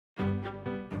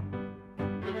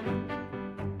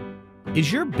Is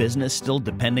your business still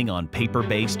depending on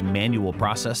paper-based manual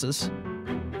processes?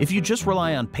 If you just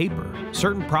rely on paper,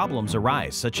 certain problems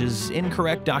arise such as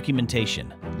incorrect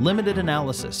documentation, limited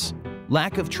analysis,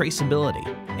 lack of traceability,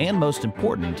 and most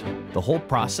important, the whole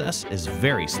process is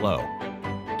very slow.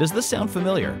 Does this sound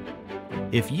familiar?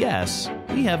 If yes,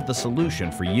 we have the solution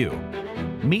for you.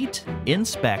 Meet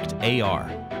Inspect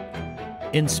AR.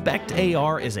 Inspect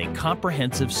AR is a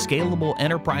comprehensive, scalable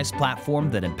enterprise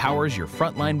platform that empowers your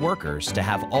frontline workers to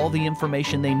have all the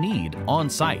information they need on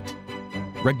site.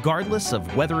 Regardless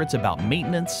of whether it's about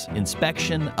maintenance,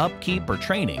 inspection, upkeep, or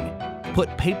training,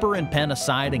 put paper and pen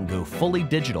aside and go fully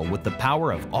digital with the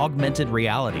power of augmented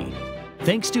reality.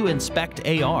 Thanks to Inspect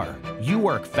AR, you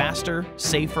work faster,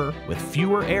 safer, with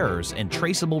fewer errors and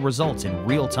traceable results in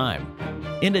real time.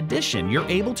 In addition, you're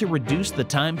able to reduce the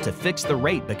time to fix the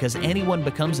rate because anyone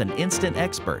becomes an instant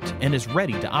expert and is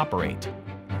ready to operate.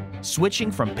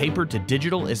 Switching from paper to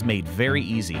digital is made very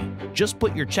easy. Just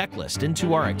put your checklist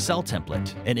into our Excel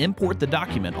template and import the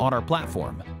document on our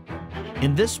platform.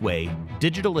 In this way,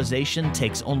 digitalization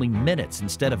takes only minutes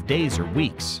instead of days or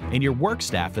weeks, and your work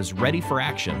staff is ready for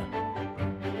action.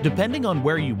 Depending on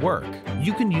where you work,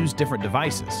 you can use different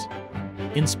devices.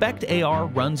 Inspect AR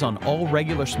runs on all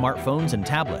regular smartphones and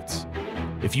tablets.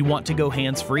 If you want to go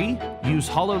hands-free, use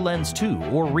HoloLens 2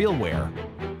 or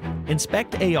RealWear.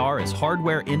 Inspect AR is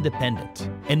hardware independent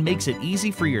and makes it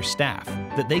easy for your staff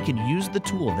that they can use the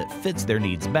tool that fits their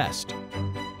needs best.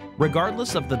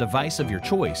 Regardless of the device of your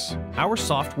choice, our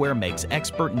software makes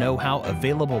expert know-how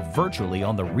available virtually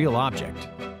on the real object.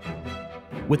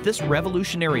 With this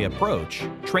revolutionary approach,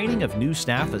 training of new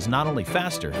staff is not only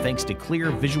faster thanks to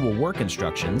clear visual work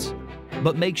instructions,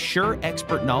 but makes sure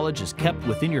expert knowledge is kept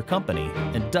within your company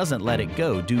and doesn't let it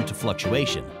go due to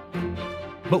fluctuation.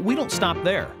 But we don't stop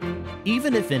there.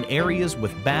 Even if in areas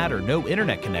with bad or no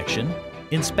internet connection,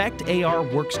 Inspect AR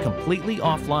works completely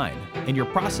offline and your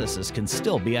processes can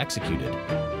still be executed.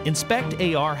 Inspect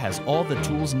AR has all the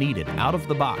tools needed out of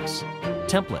the box: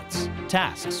 templates,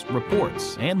 tasks,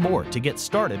 reports, and more to get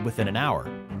started within an hour.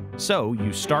 So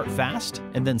you start fast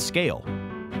and then scale.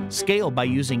 Scale by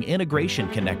using integration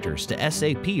connectors to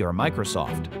SAP or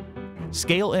Microsoft.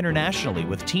 Scale internationally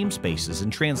with team spaces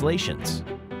and translations.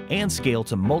 And scale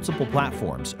to multiple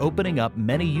platforms, opening up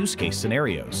many use case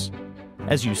scenarios.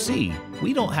 As you see,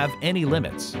 we don't have any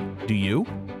limits. Do you?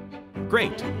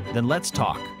 Great, then let's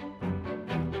talk.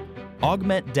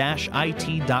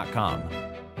 Augment-it.com